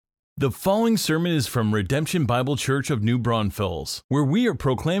The following sermon is from Redemption Bible Church of New Braunfels, where we are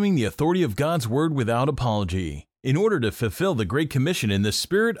proclaiming the authority of God's Word without apology, in order to fulfill the Great Commission in the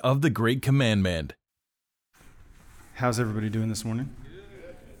spirit of the Great Commandment. How's everybody doing this morning?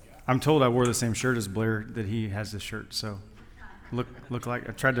 I'm told I wore the same shirt as Blair, that he has this shirt, so look like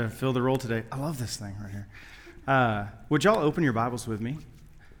I tried to fill the role today. I love this thing right here. Would y'all open your Bibles with me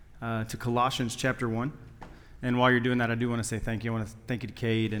to Colossians chapter 1? And while you're doing that, I do want to say thank you. I want to thank you to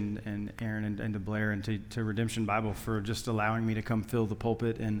Cade and Aaron and to Blair and to Redemption Bible for just allowing me to come fill the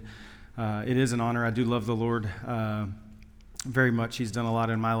pulpit. And it is an honor. I do love the Lord very much. He's done a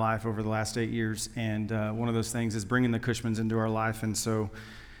lot in my life over the last 8 years. And one of those things is bringing the Cushmans into our life. And so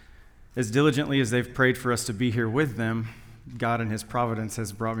as diligently as they've prayed for us to be here with them, God in His providence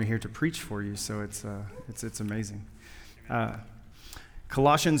has brought me here to preach for you. So it's amazing.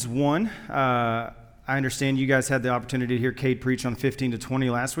 Colossians 1. I understand you guys had the opportunity to hear Cade preach on 15 to 20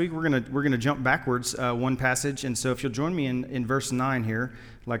 last week. We're gonna jump backwards one passage, and so if you'll join me in verse 9 here,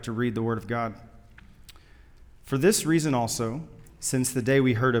 I'd like to read the Word of God. For this reason also, since the day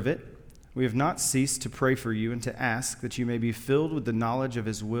we heard of it, we have not ceased to pray for you and to ask that you may be filled with the knowledge of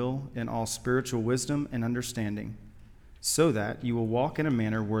His will in all spiritual wisdom and understanding, so that you will walk in a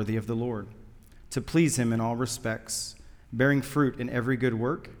manner worthy of the Lord, to please Him in all respects, bearing fruit in every good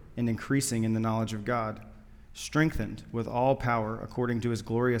work, and increasing in the knowledge of God, strengthened with all power according to His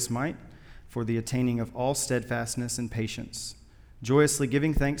glorious might, for the attaining of all steadfastness and patience, joyously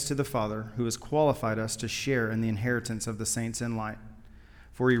giving thanks to the Father, who has qualified us to share in the inheritance of the saints in light.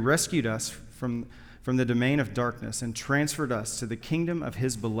 For He rescued us from the domain of darkness and transferred us to the kingdom of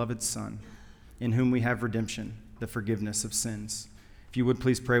His beloved Son, in whom we have redemption, the forgiveness of sins. If you would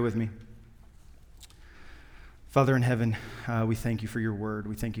please pray with me. Father in heaven, we thank you for your word.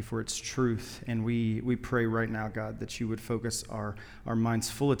 We thank you for its truth. And we pray right now, God, that you would focus our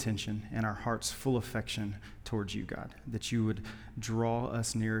minds' full attention and our hearts' full affection towards you, God. That you would draw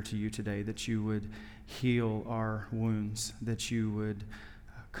us nearer to you today. That you would heal our wounds. That you would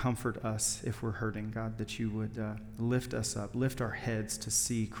comfort us if we're hurting, God. That you would lift us up, lift our heads to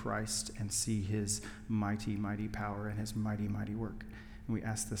see Christ and see His mighty, mighty power and His mighty, mighty work. And we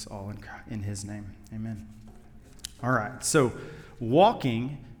ask this all in His name. Amen. All right, so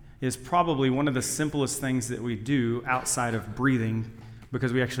walking is probably one of the simplest things that we do outside of breathing,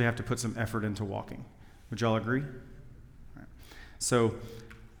 because we actually have to put some effort into walking. Would y'all agree? All right. So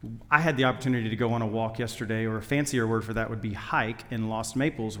I had the opportunity to go on a walk yesterday, or a fancier word for that would be hike, in Lost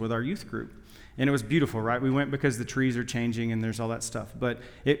Maples with our youth group. And it was beautiful, right? We went because the trees are changing and there's all that stuff. But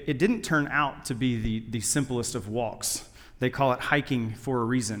it didn't turn out to be the simplest of walks. They call it hiking for a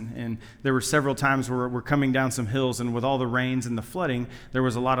reason. And there were several times where we're coming down some hills, and with all the rains and the flooding, there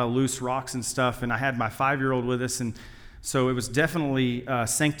was a lot of loose rocks and stuff. And I had my 5-year-old with us, and so it was definitely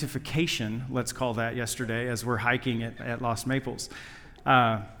sanctification, let's call that, yesterday as we're hiking at Lost Maples.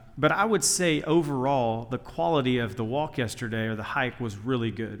 But I would say overall, the quality of the walk yesterday, or the hike, was really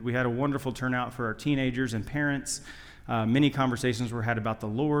good. We had a wonderful turnout for our teenagers and parents. Many conversations were had about the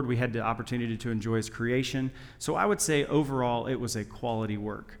Lord. We had the opportunity to enjoy His creation. So I would say overall it was a quality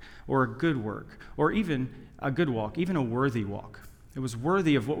work, or a good work, or even a good walk, even a worthy walk. It was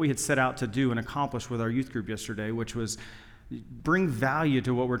worthy of what we had set out to do and accomplish with our youth group yesterday, which was bring value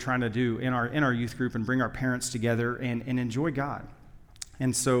to what we're trying to do in our youth group and bring our parents together and enjoy God.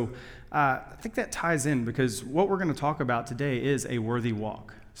 And so I think that ties in, because what we're going to talk about today is a worthy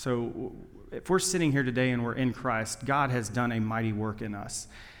walk. So if we're sitting here today and we're in Christ, God has done a mighty work in us.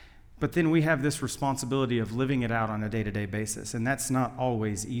 But then we have this responsibility of living it out on a day-to-day basis, and that's not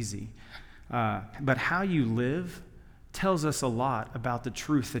always easy. But how you live tells us a lot about the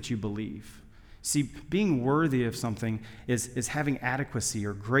truth that you believe. See, being worthy of something is having adequacy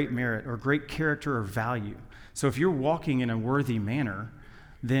or great merit or great character or value. So if you're walking in a worthy manner,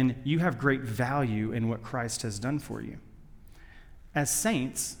 then you have great value in what Christ has done for you. As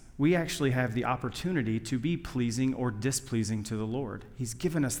saints, we actually have the opportunity to be pleasing or displeasing to the Lord. He's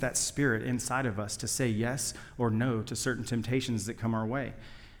given us that spirit inside of us to say yes or no to certain temptations that come our way.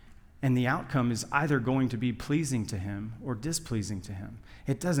 And the outcome is either going to be pleasing to Him or displeasing to Him.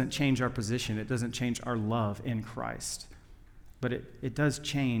 It doesn't change our position. It doesn't change our love in Christ. But it does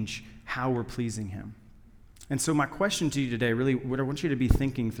change how we're pleasing Him. And so my question to you today, really what I want you to be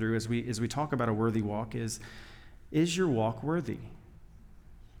thinking through as we talk about a worthy walk is your walk worthy?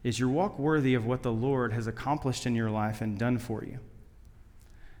 Is your walk worthy of what the Lord has accomplished in your life and done for you?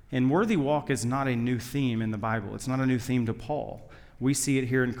 And worthy walk is not a new theme in the Bible. It's not a new theme to Paul. We see it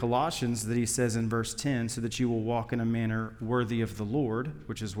here in Colossians that he says in verse 10, so that you will walk in a manner worthy of the Lord,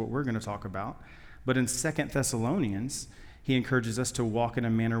 which is what we're going to talk about. But in 2 Thessalonians, He encourages us to walk in a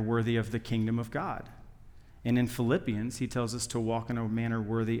manner worthy of the kingdom of God. And in Philippians, he tells us to walk in a manner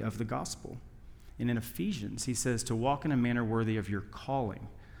worthy of the gospel. And in Ephesians, he says to walk in a manner worthy of your calling,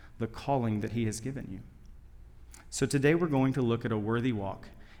 the calling that he has given you. So today we're going to look at a worthy walk.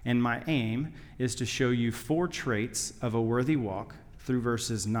 And my aim is to show you 4 traits of a worthy walk through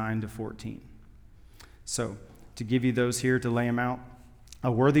verses 9 to 14. So to give you those here, to lay them out,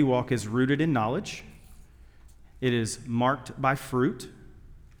 a worthy walk is rooted in knowledge. It is marked by fruit.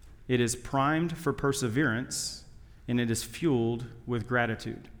 It is primed for perseverance, and it is fueled with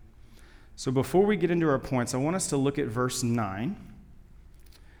gratitude. So before we get into our points, I want us to look at verse 9.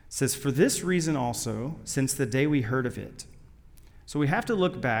 It says, "For this reason also, since the day we heard of it." So we have to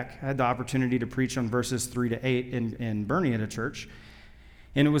look back. I had the opportunity to preach on verses 3 to 8 in Bernie at a church.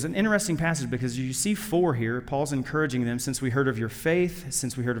 And it was an interesting passage because you see 4 here. Paul's encouraging them, since we heard of your faith,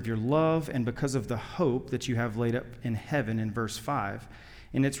 since we heard of your love, and because of the hope that you have laid up in heaven in verse 5.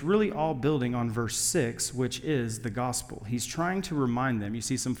 And it's really all building on verse 6, which is the gospel. He's trying to remind them. You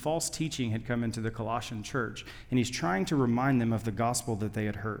see, some false teaching had come into the Colossian church, and he's trying to remind them of the gospel that they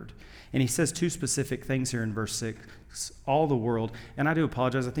had heard. And he says 2 specific things here in verse 6, all the world. And I do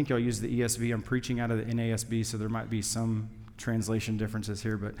apologize. I think y'all use the ESV. I'm preaching out of the NASB, so there might be some translation differences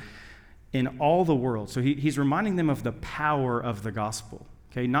here. But in all the world. So he's reminding them of the power of the gospel.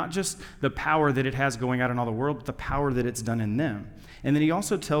 Okay, not just the power that it has going out in all the world, but the power that it's done in them. And then he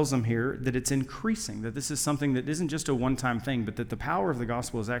also tells them here that it's increasing, that this is something that isn't just a one-time thing, but that the power of the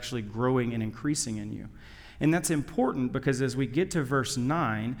gospel is actually growing and increasing in you. And that's important because as we get to verse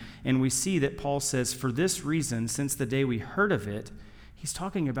 9 and we see that Paul says, "For this reason, since the day we heard of it," he's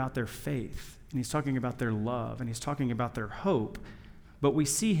talking about their faith, and he's talking about their love, and he's talking about their hope. But we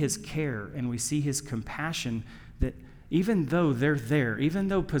see his care and we see his compassion that even though they're there, even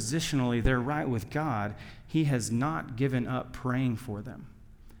though positionally they're right with God, he has not given up praying for them.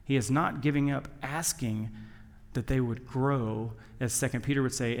 He is not giving up asking that they would grow, as 2 Peter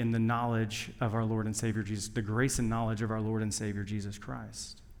would say, in the knowledge of our Lord and Savior Jesus, the grace and knowledge of our Lord and Savior Jesus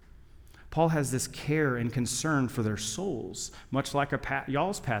Christ. Paul has this care and concern for their souls, much like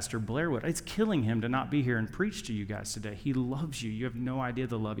y'all's pastor, Blair would. It's killing him to not be here and preach to you guys today. He loves you. You have no idea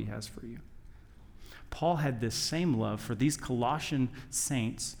the love he has for you. Paul had this same love for these Colossian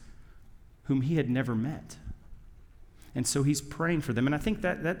saints whom he had never met. And so he's praying for them. And I think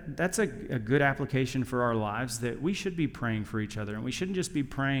that's a good application for our lives, that we should be praying for each other. And we shouldn't just be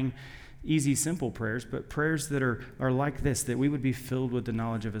praying easy, simple prayers, but prayers that are like this, that we would be filled with the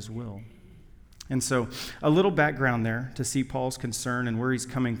knowledge of his will. And so a little background there to see Paul's concern and where he's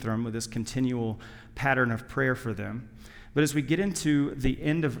coming from with this continual pattern of prayer for them. But as we get into the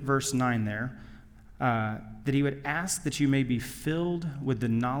end of verse 9 there, that he would ask that you may be filled with the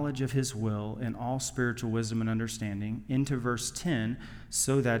knowledge of his will and all spiritual wisdom and understanding, into verse 10,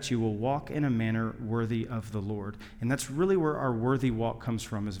 so that you will walk in a manner worthy of the Lord. And that's really where our worthy walk comes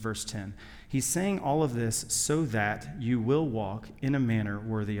from, is verse 10. He's saying all of this so that you will walk in a manner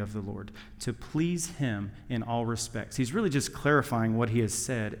worthy of the Lord, to please him in all respects. He's really just clarifying what he has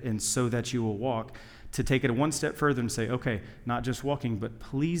said, and so that you will walk, to take it one step further and say, okay, not just walking, but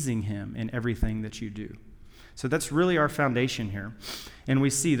pleasing him in everything that you do. So that's really our foundation here. And we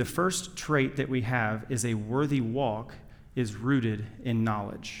see the first trait that we have is a worthy walk is rooted in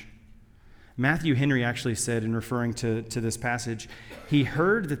knowledge. Matthew Henry actually said, in referring to this passage, he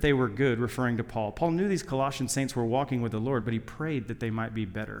heard that they were good, referring to Paul. Paul knew these Colossian saints were walking with the Lord, but he prayed that they might be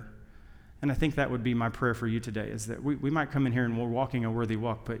better. And I think that would be my prayer for you today, is that we might come in here and we're walking a worthy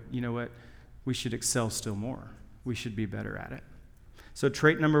walk, but you know what? We should excel still more. We should be better at it. So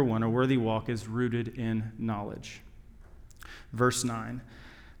trait number 1, a worthy walk is rooted in knowledge. Verse 9,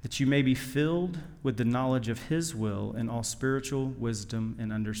 that you may be filled with the knowledge of his will and all spiritual wisdom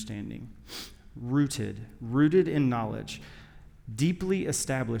and understanding. Rooted in knowledge, deeply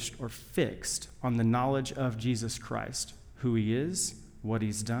established or fixed on the knowledge of Jesus Christ, who he is, what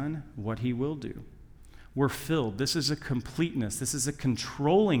he's done, what he will do. We're filled. This is a completeness. This is a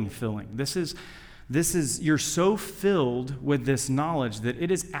controlling filling. This is you're so filled with this knowledge that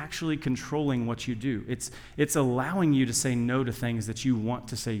it is actually controlling what you do. It's allowing you to say no to things that you want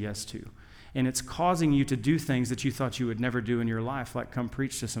to say yes to. And it's causing you to do things that you thought you would never do in your life, like come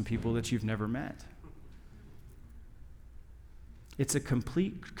preach to some people that you've never met. It's a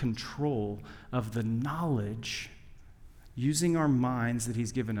complete control of the knowledge, using our minds that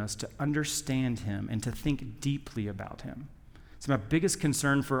he's given us to understand him and to think deeply about him. So my biggest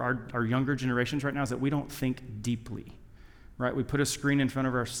concern for our younger generations right now is that we don't think deeply, right? We put a screen in front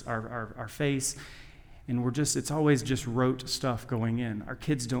of our face, and it's always just rote stuff going in. Our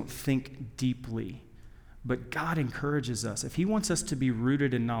kids don't think deeply. But God encourages us. If he wants us to be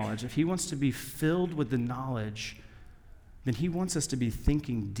rooted in knowledge, if he wants to be filled with the knowledge, then he wants us to be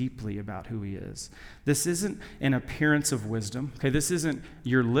thinking deeply about who he is. This isn't an appearance of wisdom. Okay, this isn't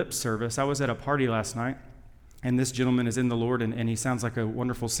your lip service. I was at a party last night, and this gentleman is in the Lord, and he sounds like a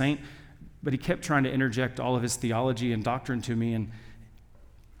wonderful saint, but he kept trying to interject all of his theology and doctrine to me, and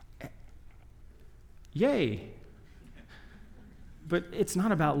yay. But it's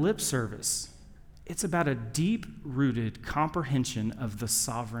not about lip service. It's about a deep-rooted comprehension of the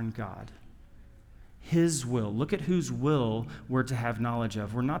sovereign God. His will. Look at whose will we're to have knowledge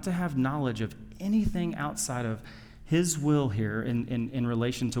of. We're not to have knowledge of anything outside of his will here in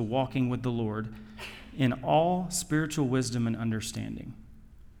relation to walking with the Lord in all spiritual wisdom and understanding.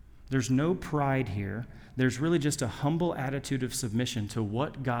 There's no pride here. There's really just a humble attitude of submission to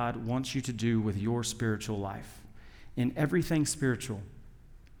what God wants you to do with your spiritual life. In everything spiritual.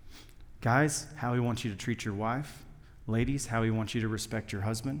 Guys, how he wants you to treat your wife. Ladies, how he wants you to respect your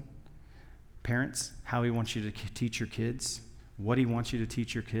husband. Parents, how he wants you to teach your kids. What he wants you to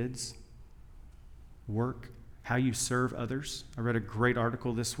teach your kids. Work, how you serve others. I read a great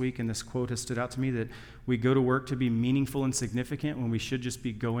article this week, and this quote has stood out to me that we go to work to be meaningful and significant when we should just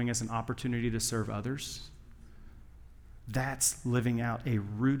be going as an opportunity to serve others. That's living out a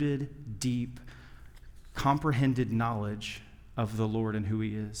rooted, deep, comprehended knowledge of the Lord and who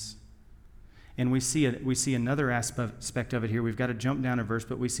he is. And we see another aspect of it here. We've got to jump down a verse,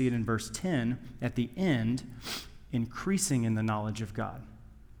 but we see it in verse 10 at the end, increasing in the knowledge of God.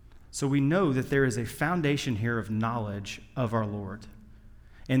 So we know that there is a foundation here of knowledge of our Lord.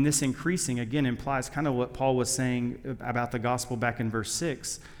 And this increasing, again, implies kind of what Paul was saying about the gospel back in verse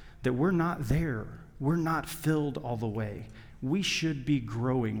 6, that we're not there. We're not filled all the way. We should be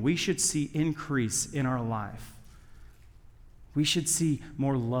growing. We should see increase in our life. We should see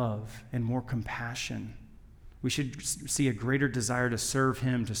more love and more compassion. We should see a greater desire to serve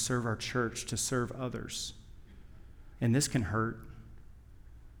him, to serve our church, to serve others. And this can hurt.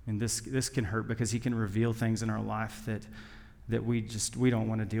 And this can hurt because he can reveal things in our life that we don't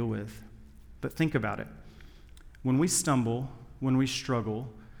want to deal with. But think about it. When we stumble, when we struggle,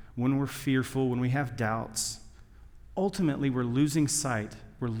 when we're fearful, when we have doubts, ultimately we're losing sight.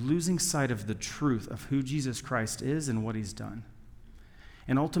 We're losing sight of the truth of who Jesus Christ is and what he's done.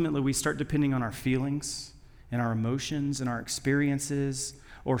 And ultimately we start depending on our feelings and our emotions and our experiences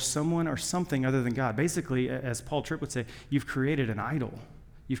or someone or something other than God. Basically, as Paul Tripp would say, you've created an idol.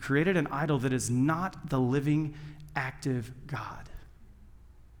 You've created an idol that is not the living, active God.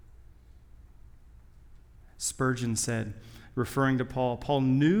 Spurgeon said, referring to Paul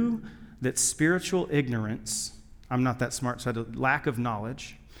knew that spiritual ignorance, I'm not that smart, so I had a lack of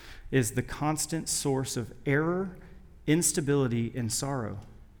knowledge, is the constant source of error, instability, and sorrow.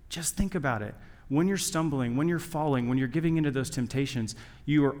 Just think about it. When you're stumbling, when you're falling, when you're giving into those temptations,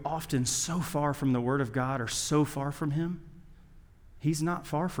 you are often so far from the Word of God or so far from him. He's not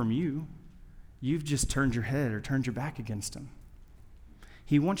far from you. You've just turned your head or turned your back against him.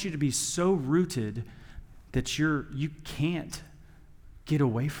 He wants you to be so rooted that you can't get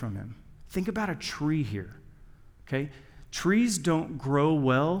away from him. Think about a tree here. Okay? Trees don't grow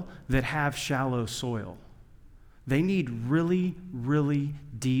well that have shallow soil. They need really, really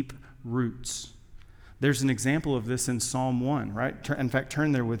deep roots. There's an example of this in Psalm 1, right? In fact,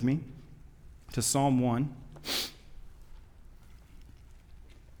 turn there with me to Psalm 1.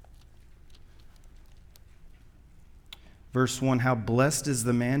 Verse 1, how blessed is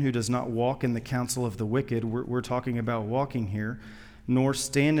the man who does not walk in the counsel of the wicked. We're talking about walking here. Nor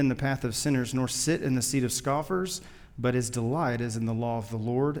stand in the path of sinners, nor sit in the seat of scoffers, but his delight is in the law of the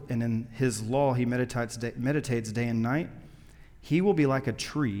Lord, and in his law he meditates day and night. He will be like a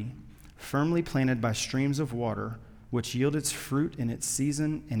tree firmly planted by streams of water, which yield its fruit in its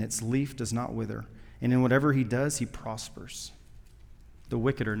season, and its leaf does not wither. And in whatever he does, he prospers. The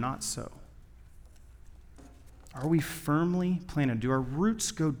wicked are not so. Are we firmly planted? Do our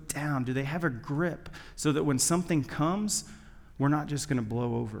roots go down? Do they have a grip so that when something comes, we're not just going to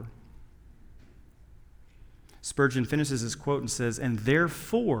blow over? Spurgeon finishes his quote and says, and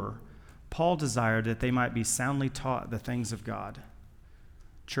therefore Paul desired that they might be soundly taught the things of God.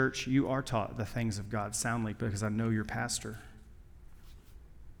 Church, you are taught the things of God soundly because I know your pastor.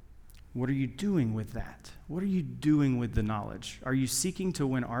 What are you doing with that? What are you doing with the knowledge? Are you seeking to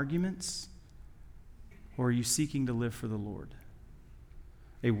win arguments? Or are you seeking to live for the Lord?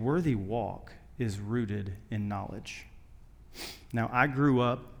 A worthy walk is rooted in knowledge. Now, I grew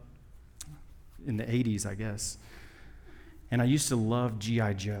up in the 80s, I guess, and I used to love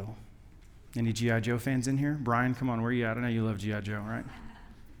G.I. Joe. Any G.I. Joe fans in here? Brian, come on, where are you at? I know you love G.I. Joe, right?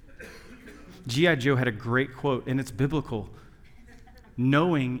 G.I. Joe had a great quote, and it's biblical.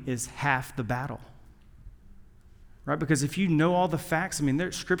 Knowing is half the battle. Right? Because if you know all the facts,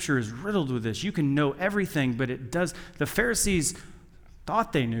 Scripture is riddled with this. You can know everything, but the Pharisees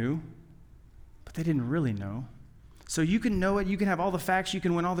thought they knew, but they didn't really know. So you can know it, you can have all the facts, you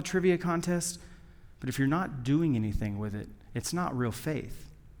can win all the trivia contests, but if you're not doing anything with it, it's not real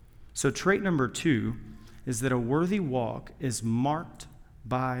faith. So trait number 2 is that a worthy walk is marked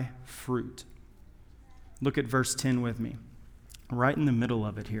by fruit. Look at verse 10 with me, right in the middle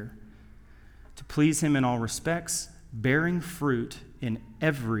of it here. To please him in all respects, bearing fruit in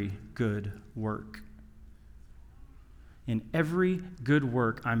every good work. In every good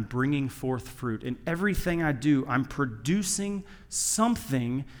work, I'm bringing forth fruit. In everything I do, I'm producing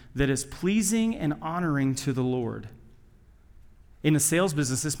something that is pleasing and honoring to the Lord. In a sales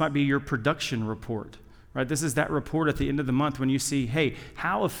business, this might be your production report, right? This is that report at the end of the month when you see, hey,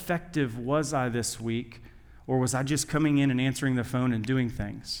 how effective was I this week? Or was I just coming in and answering the phone and doing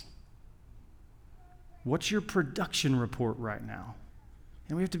things? What's your production report right now?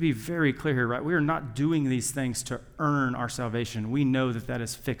 And we have to be very clear here, right? We are not doing these things to earn our salvation. We know that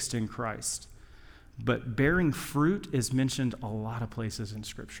is fixed in Christ. But bearing fruit is mentioned a lot of places in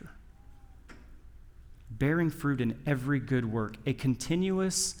Scripture. Bearing fruit in every good work, a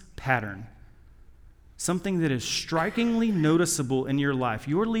continuous pattern, something that is strikingly noticeable in your life.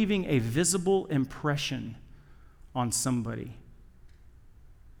 You're leaving a visible impression on somebody.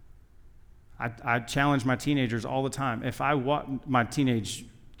 I challenge my teenagers all the time. If I want my teenage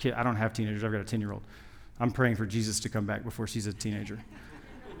kid, I don't have teenagers, I've got a 10-year-old. I'm praying for Jesus to come back before she's a teenager.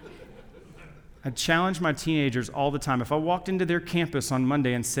 I challenge my teenagers all the time. If I walked into their campus on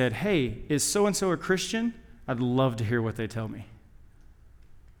Monday and said, hey, is so-and-so a Christian? I'd love to hear what they tell me.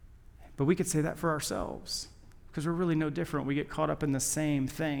 But we could say that for ourselves because we're really no different. We get caught up in the same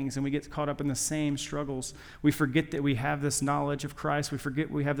things and we get caught up in the same struggles. We forget that we have this knowledge of Christ. We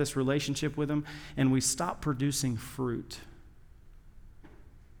forget we have this relationship with him, and we stop producing fruit.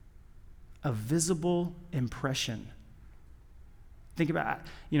 A visible impression. Think about,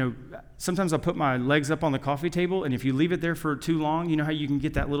 sometimes I'll put my legs up on the coffee table, and if you leave it there for too long, you know how you can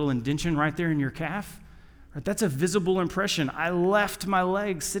get that little indentation right there in your calf? Right? That's a visible impression. I left my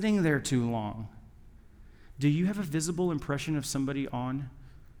legs sitting there too long. Do you have a visible impression of somebody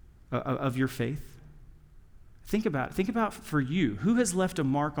of your faith? Think about it. Think about for you. Who has left a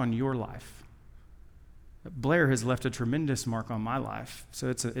mark on your life? Blair has left a tremendous mark on my life, so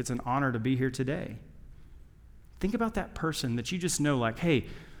it's an honor to be here today. Think about that person that you just know, like, hey,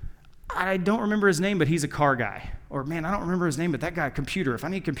 I don't remember his name, but he's a car guy. Or, man, I don't remember his name, but that guy, computer. If I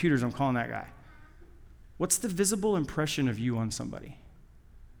need computers, I'm calling that guy. What's the visible impression of you on somebody?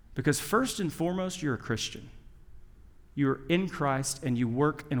 Because first and foremost, you're a Christian. You're in Christ and you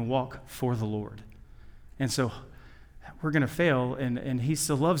work and walk for the Lord. And so we're going to fail and he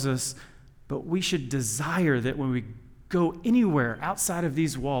still loves us, but we should desire that when we go anywhere outside of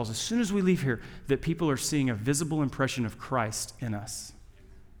these walls, as soon as we leave here, that people are seeing a visible impression of Christ in us.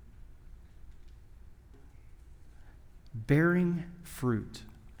 Bearing fruit,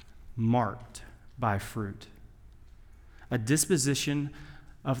 marked by fruit. A disposition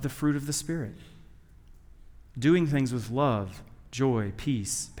of the fruit of the Spirit. Doing things with love, joy,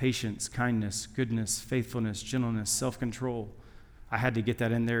 peace, patience, kindness, goodness, faithfulness, gentleness, self-control. I had to get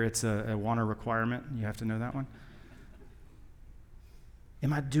that in there. It's a WANA requirement. You have to know that one.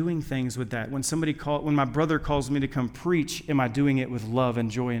 Am I doing things with that? When my brother calls me to come preach, am I doing it with love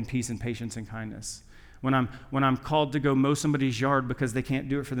and joy and peace and patience and kindness? When I'm called to go mow somebody's yard because they can't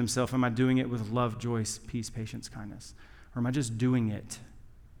do it for themselves, am I doing it with love, joy, peace, patience, kindness? Or am I just doing it?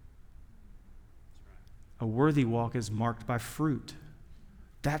 A worthy walk is marked by fruit.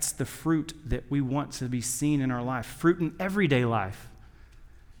 That's the fruit that we want to be seen in our life. Fruit in everyday life.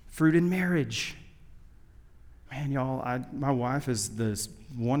 Fruit in marriage. Man, y'all, my wife is the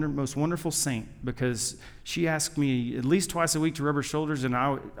most wonderful saint because she asks me at least twice a week to rub her shoulders, and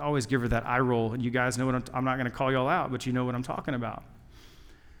I always give her that eye roll. And you guys know what I'm not going to call y'all out, but you know what I'm talking about.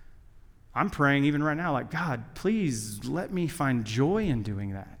 I'm praying even right now, like, God, please let me find joy in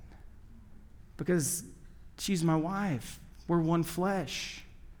doing that. Because she's my wife. We're one flesh.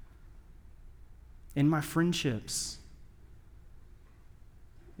 In my friendships.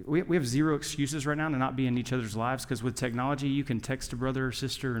 We have zero excuses right now to not be in each other's lives because with technology, you can text a brother or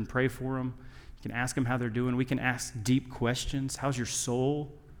sister and pray for them. You can ask them how they're doing. We can ask deep questions. How's your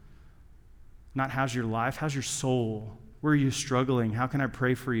soul? Not how's your life. How's your soul? Where are you struggling? How can I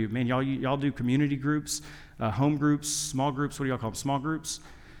pray for you? Man, y'all do community groups, home groups, small groups. What do y'all call them? Small groups?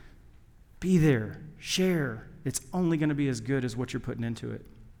 Be there. Share. It's only going to be as good as what you're putting into it.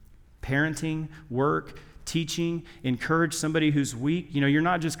 Parenting, work, teaching, encourage somebody who's weak. You're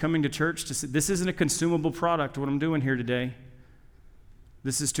not just coming to church to say, this isn't a consumable product, what I'm doing here today.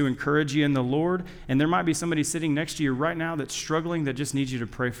 This is to encourage you in the Lord, and there might be somebody sitting next to you right now that's struggling that just needs you to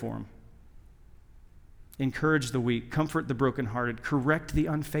pray for them. Encourage the weak, comfort the brokenhearted, correct the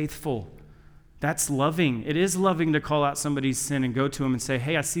unfaithful. That's loving. It is loving to call out somebody's sin and go to them and say,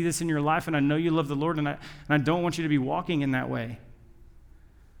 hey, I see this in your life, and I know you love the Lord, and I don't want you to be walking in that way.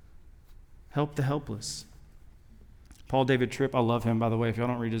 Help the helpless. Paul David Tripp, I love him, by the way. If y'all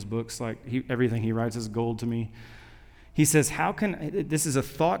don't read his books, everything he writes is gold to me. He says, this is a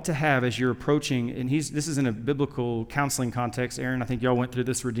thought to have as you're approaching, and this is in a biblical counseling context. Aaron, I think y'all went through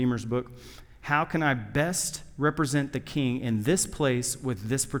this Redeemer's book. How can I best represent the King in this place with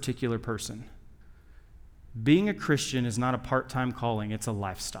this particular person? Being a Christian is not a part-time calling, it's a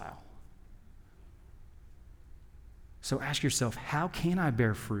lifestyle. So ask yourself, how can I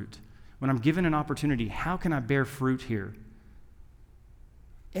bear fruit? When I'm given an opportunity, how can I bear fruit here?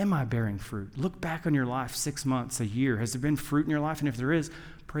 Am I bearing fruit? Look back on your life 6 months, a year. Has there been fruit in your life? And if there is,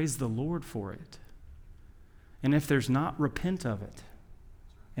 praise the Lord for it. And if there's not, repent of it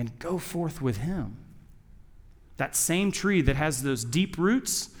and go forth with Him. That same tree that has those deep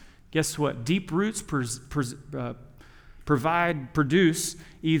roots, guess what? Deep roots produce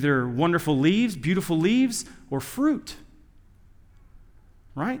either wonderful leaves, beautiful leaves, or fruit.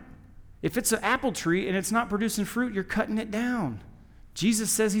 Right? If it's an apple tree and it's not producing fruit, you're cutting it down.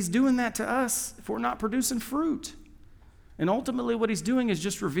 Jesus says He's doing that to us if we're not producing fruit. And ultimately what He's doing is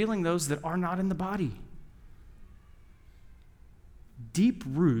just revealing those that are not in the body. Deep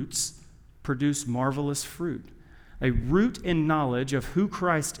roots produce marvelous fruit. A root in knowledge of who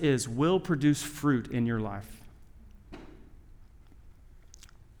Christ is will produce fruit in your life.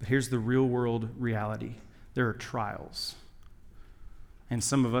 But here's the real world reality. There are trials. And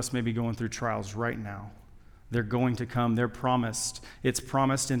some of us may be going through trials right now. They're going to come. They're promised. It's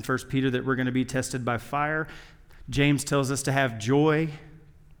promised in 1 Peter that we're going to be tested by fire. James tells us to have joy.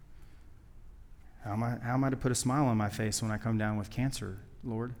 How am I to put a smile on my face when I come down with cancer,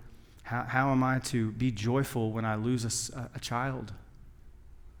 Lord? How am I to be joyful when I lose a child?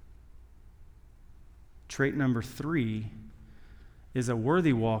 Trait number 3 is a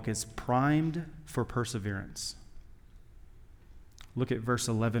worthy walk is primed for perseverance. Look at verse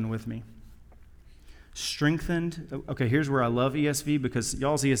 11 with me. Strengthened. Okay, here's where I love ESV because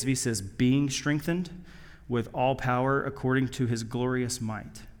y'all's ESV says being strengthened with all power according to His glorious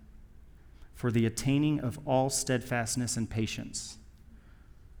might for the attaining of all steadfastness and patience.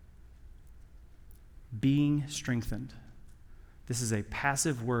 Being strengthened. This is a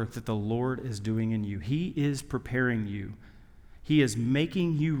passive work that the Lord is doing in you. He is preparing you. He is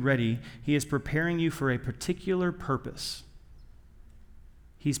making you ready. He is preparing you for a particular purpose.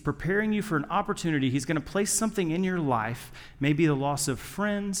 He's preparing you for an opportunity. He's going to place something in your life. Maybe the loss of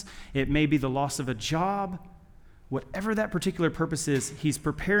friends. It may be the loss of a job. Whatever that particular purpose is, He's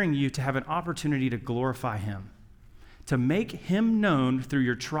preparing you to have an opportunity to glorify Him, to make Him known through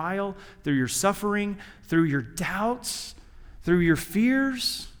your trial, through your suffering, through your doubts, through your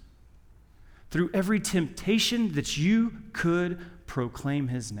fears, through every temptation that you could proclaim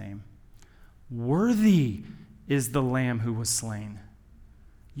His name. Worthy is the Lamb who was slain.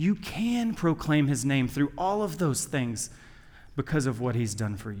 You can proclaim His name through all of those things because of what He's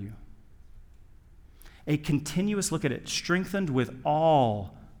done for you. A continuous, look at it, strengthened with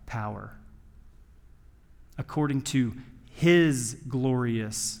all power according to His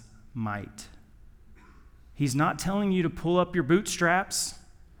glorious might. He's not telling you to pull up your bootstraps.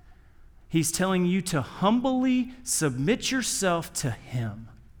 He's telling you to humbly submit yourself to Him,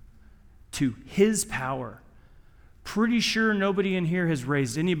 to His power. Pretty sure nobody in here has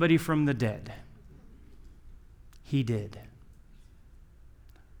raised anybody from the dead. He did.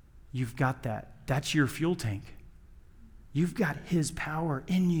 You've got that. That's your fuel tank. You've got His power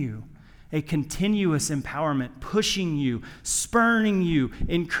in you. A continuous empowerment, pushing you, spurring you,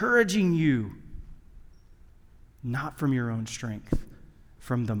 encouraging you. Not from your own strength,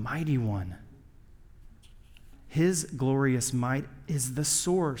 from the mighty one. His glorious might is the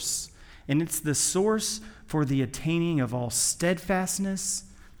source. And it's the source for the attaining of all steadfastness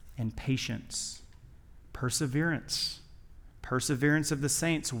and patience. Perseverance. Perseverance of the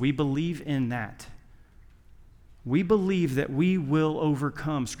saints. We believe in that. We believe that we will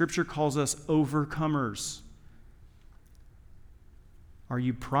overcome. Scripture calls us overcomers. Are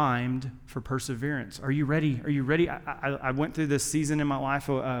you primed for perseverance? Are you ready? Are you ready? I went through this season in my life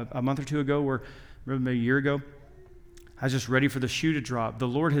a month or two ago, maybe a year ago. I was just ready for the shoe to drop. The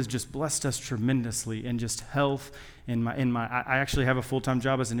Lord has just blessed us tremendously in just health. I actually have a full-time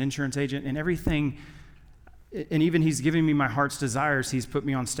job as an insurance agent, and everything. And even He's giving me my heart's desires. He's put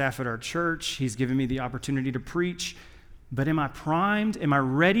me on staff at our church. He's given me the opportunity to preach. But am I primed? Am I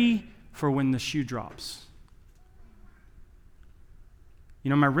ready for when the shoe drops?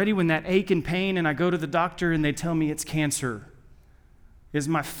 Am I ready when that ache and pain and I go to the doctor and they tell me it's cancer? Is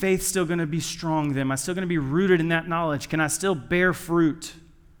my faith still going to be strong then? Am I still going to be rooted in that knowledge? Can I still bear fruit?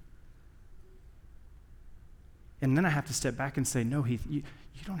 And then I have to step back and say, no, Heath, you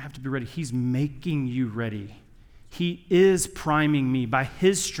don't have to be ready. He's making you ready. He is priming me by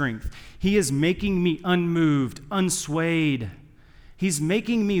His strength. He is making me unmoved, unswayed. He's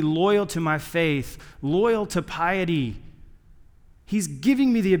making me loyal to my faith, loyal to piety. He's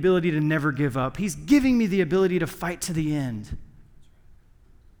giving me the ability to never give up. He's giving me the ability to fight to the end.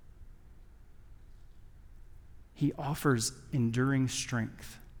 He offers enduring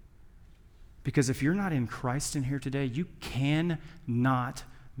strength. Because if you're not in Christ in here today, you cannot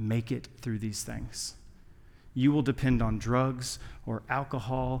make it through these things. You will depend on drugs or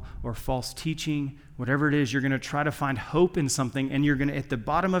alcohol or false teaching, whatever it is. You're going to try to find hope in something, and you're going to, at the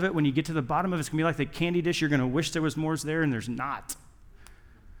bottom of it, when you get to the bottom of it, it's going to be like the candy dish. You're going to wish there was more there, and there's not.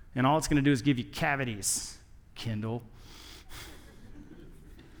 And all it's going to do is give you cavities, Kendall.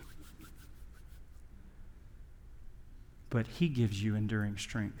 But He gives you enduring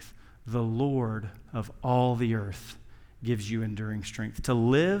strength. The Lord of all the earth gives you enduring strength to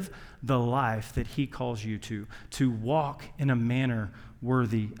live the life that He calls you to walk in a manner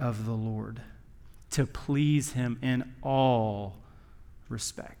worthy of the Lord, to please Him in all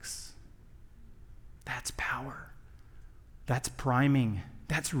respects. That's power. That's priming.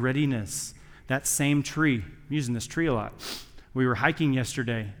 That's readiness. That same tree. I'm using this tree a lot. We were hiking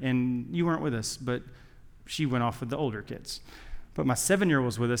yesterday, and you weren't with us, but she went off with the older kids. But my 7-year-old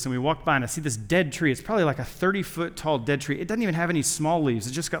was with us, and we walked by, and I see this dead tree. It's probably like a 30-foot tall dead tree. It doesn't even have any small leaves.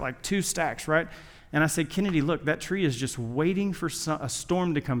 It's just got like 2 stacks, right? And I said, Kennedy, look, that tree is just waiting for a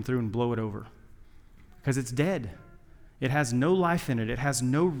storm to come through and blow it over because it's dead. It has no life in it. It has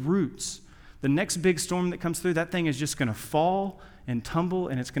no roots. The next big storm that comes through, that thing is just going to fall and tumble,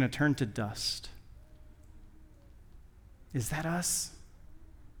 and it's going to turn to dust. Is that us?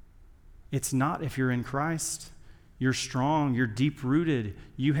 It's not if you're in Christ. You're strong, you're deep-rooted.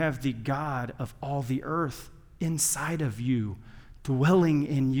 You have the God of all the earth inside of you, dwelling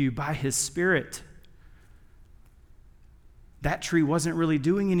in you by His Spirit. That tree wasn't really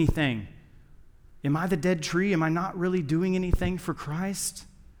doing anything. Am I the dead tree? Am I not really doing anything for Christ?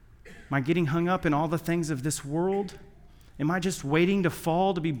 Am I getting hung up in all the things of this world? Am I just waiting to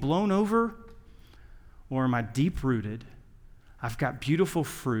fall, to be blown over? Or am I deep-rooted? I've got beautiful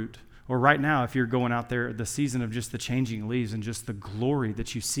fruit. Or right now, if you're going out there, the season of just the changing leaves and just the glory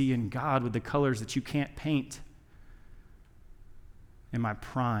that you see in God with the colors that you can't paint. Am I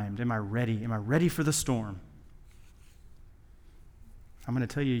primed? Am I ready? Am I ready for the storm? I'm going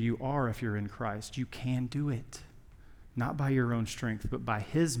to tell you, you are if you're in Christ. You can do it. Not by your own strength, but by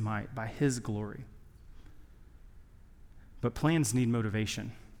His might, by His glory. But plans need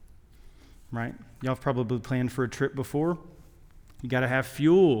motivation, right? Y'all have probably planned for a trip before. You got to have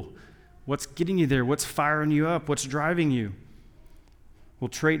fuel. What's getting you there? What's firing you up? What's driving you? Well,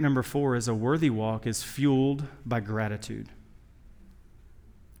 trait number 4 is a worthy walk is fueled by gratitude.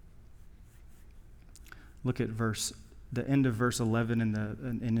 Look at the end of verse 11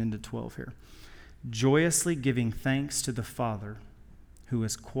 and into 12 here. Joyously giving thanks to the Father who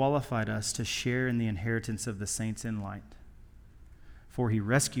has qualified us to share in the inheritance of the saints in light. For He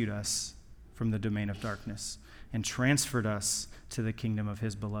rescued us from the domain of darkness and transferred us to the kingdom of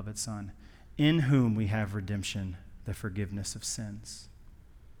His beloved Son, in whom we have redemption, the forgiveness of sins.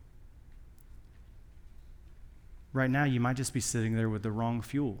 Right now, you might just be sitting there with the wrong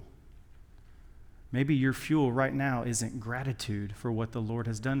fuel. Maybe your fuel right now isn't gratitude for what the Lord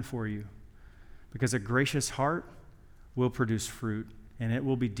has done for you, because a gracious heart will produce fruit, and it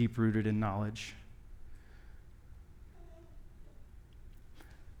will be deep-rooted in knowledge.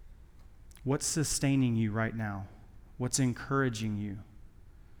 What's sustaining you right now? What's encouraging you?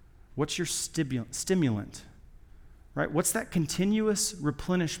 What's your stimulant? Right? What's that continuous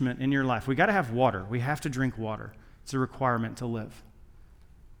replenishment in your life? We got to have water. We have to drink water. It's a requirement to live.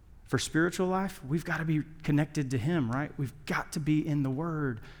 For spiritual life, we've got to be connected to Him, right? We've got to be in the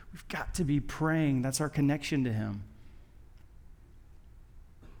Word. We've got to be praying. That's our connection to Him.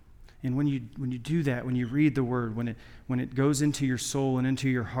 And when you do that, when you read the Word, when it goes into your soul and into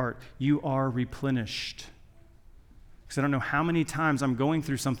your heart, you are replenished. Because I don't know how many times I'm going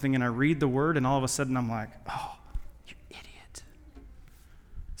through something and I read the Word and all of a sudden I'm like, oh, you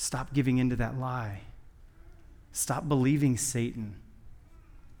Stop giving into that lie. Stop believing Satan.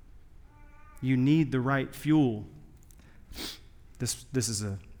 You need the right fuel.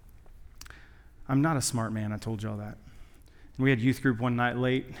 I'm not a smart man, I told y'all that. We had youth group one night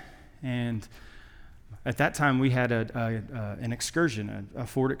late, and at that time we had an excursion, a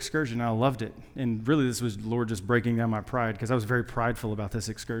Ford excursion. I loved it. And really this was Lord just breaking down my pride, because I was very prideful about this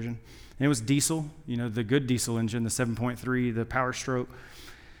excursion. And it was diesel, the good diesel engine, the 7.3, the Power Stroke.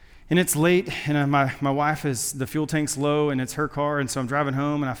 And it's late, and my wife the fuel tank's low, and it's her car, and so I'm driving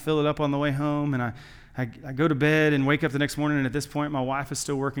home, and I fill it up on the way home, and I go to bed and wake up the next morning, and at this point, my wife is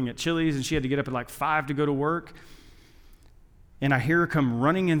still working at Chili's, and she had to get up at like 5 to go to work. And I hear her come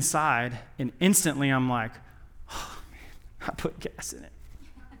running inside, and instantly I'm like, oh, man, I put gas in it.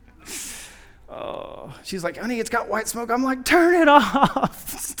 Oh, she's like, honey, it's got white smoke. I'm like, turn it off.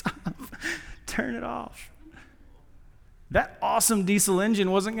 Stop. Turn it off. That awesome diesel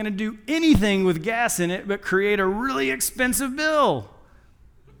engine wasn't going to do anything with gas in it but create a really expensive bill.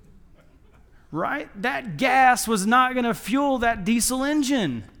 Right? That gas was not going to fuel that diesel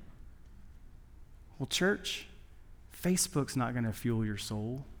engine. Well, church, Facebook's not going to fuel your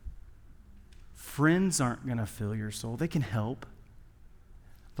soul. Friends aren't going to fill your soul. They can help.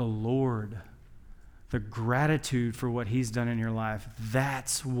 The Lord, the gratitude for what He's done in your life,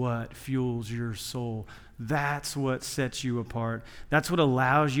 that's what fuels your soul. That's what sets you apart. That's what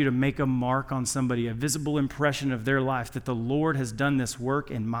allows you to make a mark on somebody, a visible impression of their life, that the Lord has done this work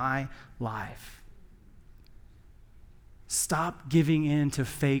in my life. Stop giving in to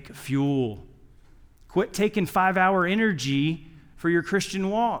fake fuel. Quit taking 5-hour energy for your Christian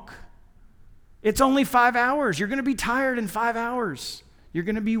walk. It's only 5 hours. You're going to be tired in 5 hours. You're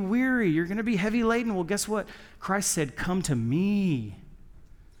going to be weary. You're going to be heavy laden. Well, guess what? Christ said, come to me.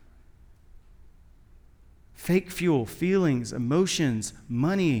 Fake fuel, feelings, emotions,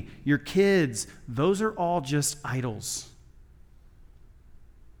 money, your kids, those are all just idols.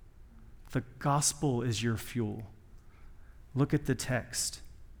 The gospel is your fuel. Look at the text.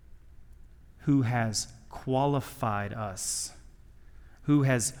 Who has qualified us? Who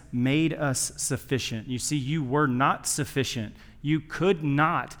has made us sufficient? You see, you were not sufficient. You could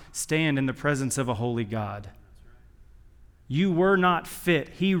not stand in the presence of a holy God. You were not fit.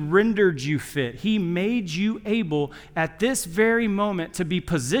 He rendered you fit. He made you able at this very moment to be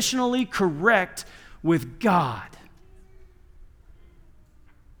positionally correct with God.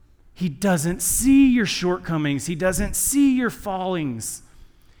 He doesn't see your shortcomings. He doesn't see your fallings.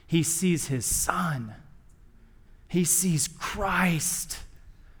 He sees His Son. He sees Christ.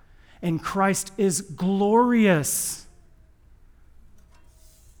 And Christ is glorious.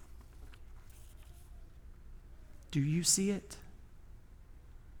 Do you see it?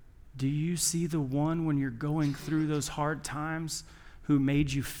 Do you see the one when you're going through those hard times who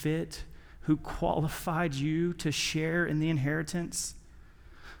made you fit, who qualified you to share in the inheritance?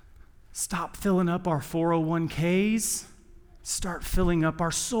 Stop filling up our 401ks. Start filling up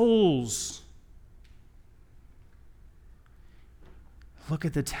our souls. Look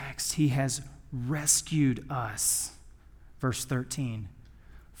at the text. He has rescued us. Verse 13.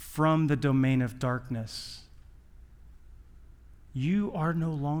 From the domain of darkness. You are no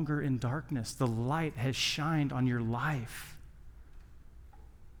longer in darkness. The light has shined on your life.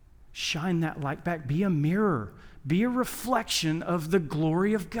 Shine that light back. Be a mirror. Be a reflection of the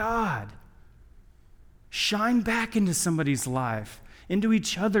glory of God. Shine back into somebody's life, into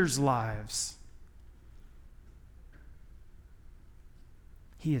each other's lives.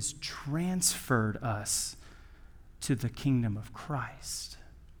 He has transferred us to the kingdom of Christ,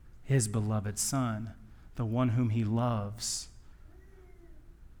 His beloved Son, the one whom He loves.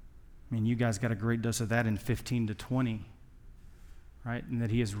 I mean, you guys got a great dose of that in 15 to 20, right? And that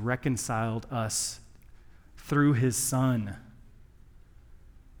He has reconciled us through His Son.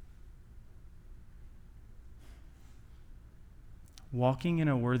 Walking in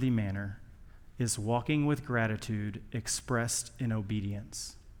a worthy manner is walking with gratitude expressed in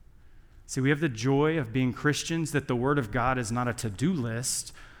obedience. See, we have the joy of being Christians, that the Word of God is not a to-do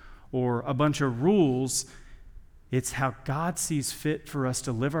list or a bunch of rules. It's how God sees fit for us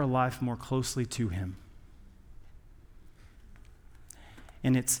to live our life more closely to Him.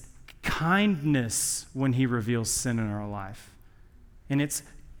 And it's kindness when He reveals sin in our life. And it's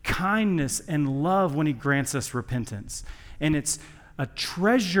kindness and love when He grants us repentance. And it's a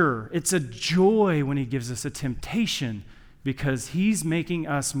treasure, it's a joy when He gives us a temptation, because He's making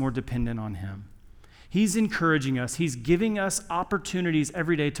us more dependent on Him. He's encouraging us. He's giving us opportunities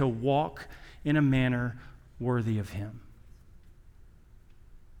every day to walk in a manner worthy of Him.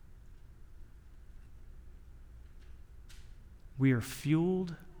 We are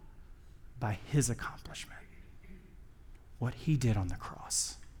fueled by his accomplishment, what he did on the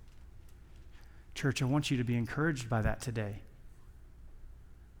cross. Church, I want you to be encouraged by that today.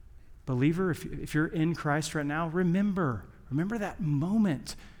 Believer, if you're in Christ right now, remember that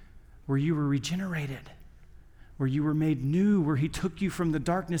moment where you were regenerated, where you were made new, where he took you from the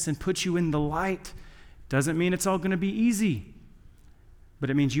darkness and put you in the light. Doesn't mean it's all going to be easy, but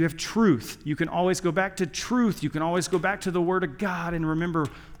it means you have truth. You can always go back to truth. You can always go back to the Word of God and remember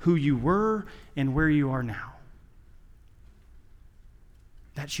who you were and where you are now.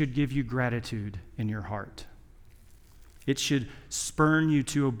 That should give you gratitude in your heart. It should spurn you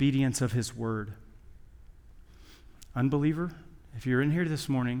to obedience of his word. Unbeliever, if you're in here this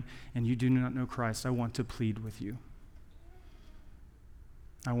morning and you do not know Christ, I want to plead with you.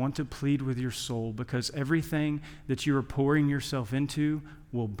 I want to plead with your soul, because everything that you are pouring yourself into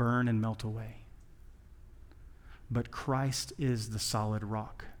will burn and melt away. But Christ is the solid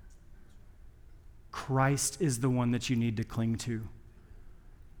rock. Christ is the one that you need to cling to.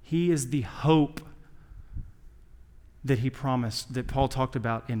 He is the hope that he promised, that Paul talked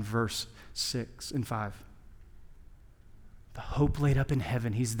about in verse 6 and 5. The hope laid up in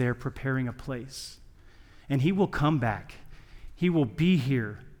heaven. He's there preparing a place. And he will come back. He will be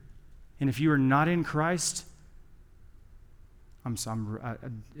here. And if you are not in Christ, it's going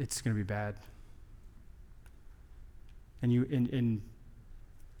to be bad. And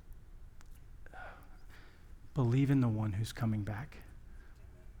believe in the one who's coming back.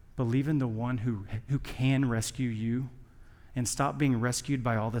 Believe in the one who can rescue you, and stop being rescued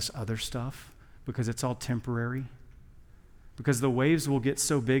by all this other stuff, because it's all temporary. Because the waves will get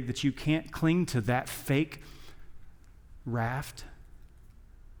so big that you can't cling to that fake raft.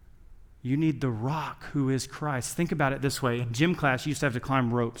 You need the rock who is Christ. Think about it this way. In gym class, you used to have to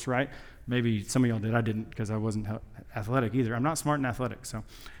climb ropes, right? Maybe some of y'all did. I didn't, because I wasn't athletic either. I'm not smart in athletics, so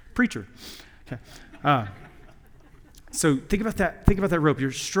preacher. Okay. So think about that. Think about that rope.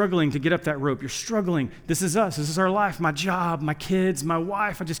 You're struggling to get up that rope. You're struggling. This is us. This is our life, my job, my kids, my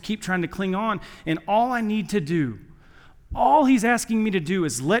wife. I just keep trying to cling on. And all I need to do, all he's asking me to do,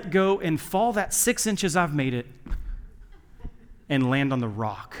 is let go and fall that 6 inches I've made it and land on the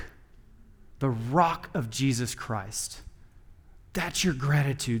rock of Jesus Christ. That's your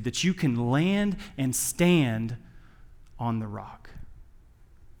gratitude, that you can land and stand on the rock.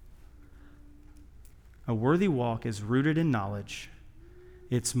 A worthy walk is rooted in knowledge,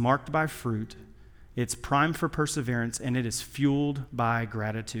 it's marked by fruit, it's primed for perseverance, and it is fueled by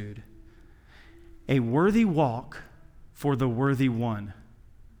gratitude. A worthy walk for the worthy one,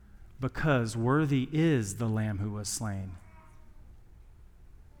 because worthy is the Lamb who was slain.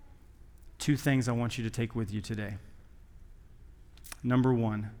 2 things I want you to take with you today. Number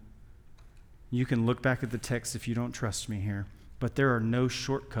 1, you can look back at the text if you don't trust me here, but there are no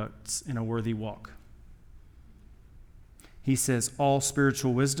shortcuts in a worthy walk. He says all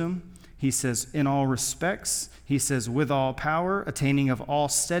spiritual wisdom. He says in all respects. He says with all power, attaining of all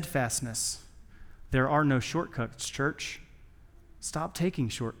steadfastness. There are no shortcuts, church. Stop taking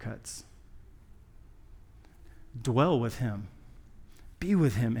shortcuts. Dwell with him. Be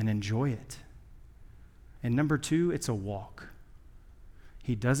with him and enjoy it. And number 2, it's a walk.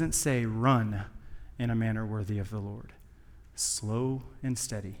 He doesn't say run in a manner worthy of the Lord. Slow and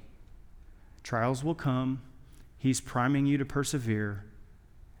steady. Trials will come. He's priming you to persevere.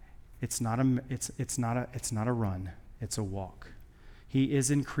 It's not a run. It's a walk. He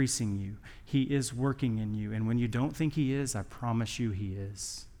is increasing you. He is working in you. And when you don't think he is, I promise you he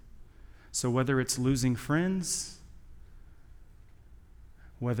is. So whether it's losing friends,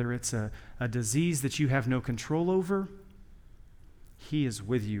 whether it's a disease that you have no control over, he is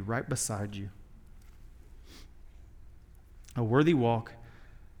with you, right beside you. A worthy walk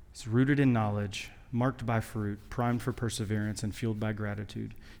is rooted in knowledge, marked by fruit, primed for perseverance, and fueled by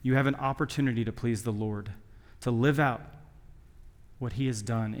gratitude. You have an opportunity to please the Lord, to live out what he has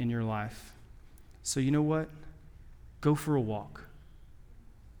done in your life. So you know what? Go for a walk.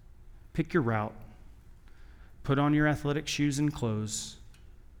 Pick your route. Put on your athletic shoes and clothes.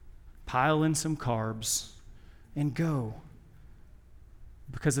 Pile in some carbs and go.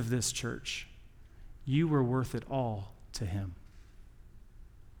 Because of this, church, you were worth it all to him.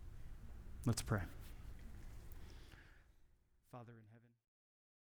 Let's pray.